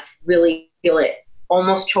 and that's really, feel it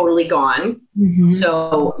almost totally gone. Mm-hmm.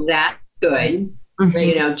 So that's good. Mm-hmm.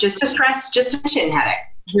 You know, just a tension headache.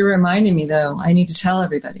 You're reminding me, though, I need to tell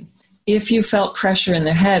everybody. If you felt pressure in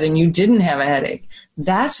the head and you didn't have a headache,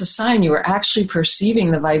 that's a sign you are actually perceiving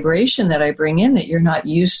the vibration that I bring in that you're not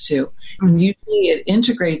used to. Mm-hmm. And usually it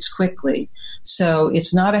integrates quickly. So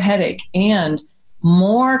it's not a headache. And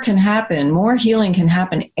more can happen, more healing can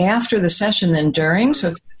happen after the session than during. So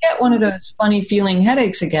if you get one of those funny feeling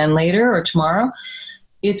headaches again later or tomorrow,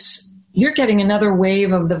 you're getting another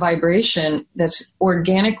wave of the vibration that's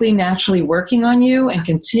organically, naturally working on you and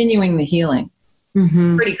continuing the healing.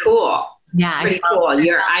 Mm-hmm. Pretty cool. Yeah. Pretty cool.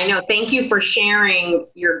 I know. Thank you for sharing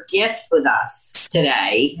your gift with us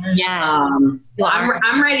today. Yes. Well,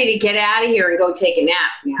 I'm ready to get out of here and go take a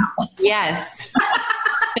nap now. Yes.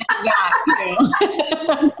 Yeah,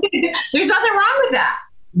 There's nothing wrong with that.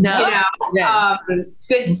 No. You know, Yeah. It's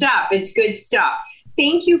good stuff. It's good stuff.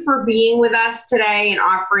 Thank you for being with us today and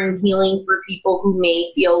offering healing for people who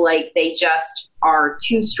may feel like they just are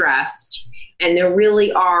too stressed. And there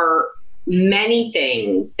really are many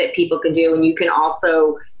things that people can do. And you can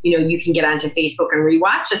also, you can get onto Facebook and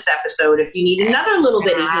rewatch this episode if you need another little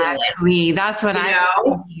bit of healing. Exactly. That's what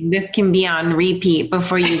this can be on repeat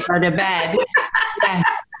before you go to bed. Yes.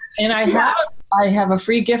 And I have a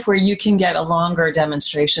free gift where you can get a longer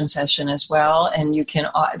demonstration session as well. And you can,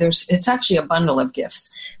 it's actually a bundle of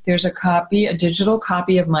gifts. There's a digital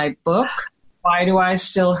copy of my book, Why Do I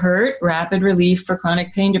Still Hurt? Rapid Relief for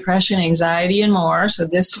Chronic Pain, Depression, Anxiety, and More. So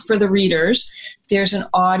this for the readers. There's an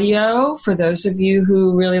audio for those of you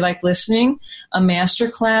who really like listening, a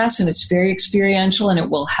masterclass, and it's very experiential, and it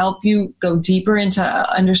will help you go deeper into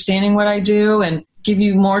understanding what I do and give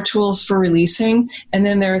you more tools for releasing. And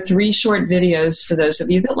then there are 3 short videos for those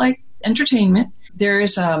of you that like entertainment.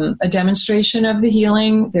 There's a demonstration of the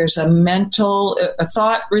healing. There's a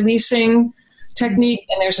thought releasing technique,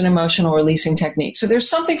 and there's an emotional releasing technique. So there's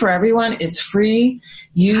something for everyone. It's free.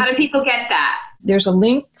 How do people get that? There's a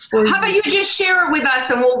link for. How about you just share it with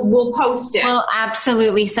us and we'll post it. Well,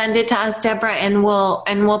 absolutely. Send it to us, Debora, and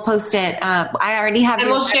we'll post it. I already have. And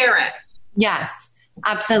we'll share it. Yes,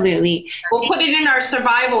 absolutely. We'll put it in our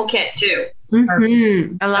survival kit too.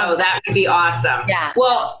 Mm-hmm. So that would be awesome. Yeah.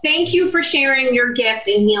 Well, thank you for sharing your gift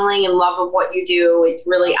and healing and love of what you do. It's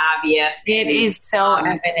really obvious. It is so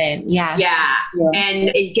evident. Yeah. Yeah.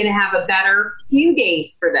 And it's going to have a better few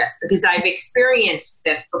days for this because I've experienced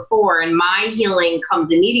this before, and my healing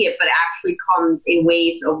comes immediate, but actually comes in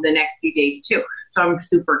waves over the next few days too. So I'm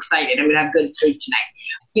super excited. I'm going to have good sleep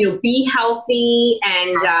tonight. Be healthy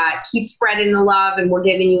and keep spreading the love, and we're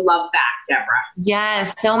giving you love back, Debora.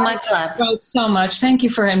 Yes, so much love. So much. Thank you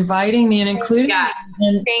for inviting me and including me.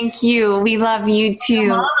 And thank you. We love you too.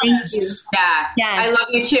 Thank you. Yeah. Yes. I love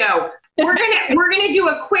you too. We're gonna do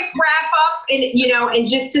a quick wrap up, and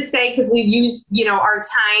just to say, because we've used our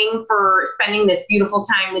time for spending this beautiful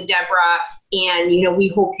time with Debora, and we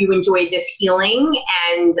hope you enjoyed this healing,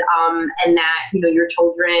 and that your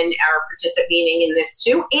children are participating in this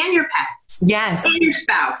too, and your pets, yes, and your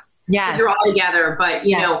spouse, yes, you're all together. But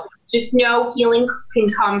just know healing can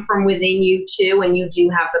come from within you too, and you do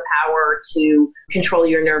have the power to control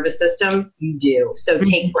your nervous system. You do. So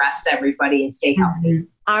take breaths, everybody, and stay healthy.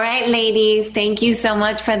 All right, ladies. Thank you so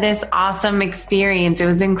much for this awesome experience. It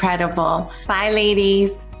was incredible. Bye,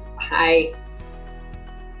 ladies. Bye.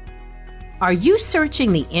 Are you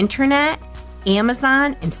searching the internet,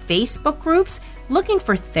 Amazon, and Facebook groups looking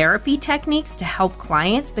for therapy techniques to help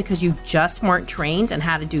clients because you just weren't trained on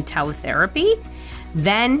how to do teletherapy?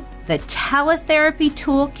 Then the Teletherapy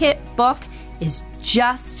Toolkit book is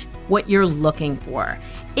just what you're looking for.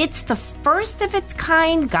 It's the first of its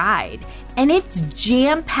kind guide, and it's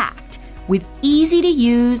jam-packed with easy to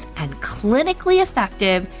use and clinically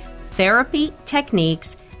effective therapy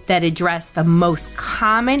techniques that address the most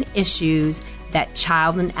common issues that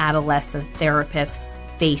child and adolescent therapists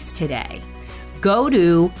face today. Go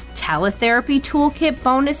to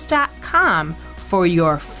teletherapytoolkitbonus.com for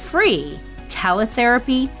your free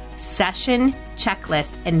teletherapy session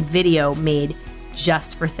checklist and video made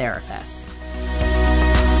just for therapists.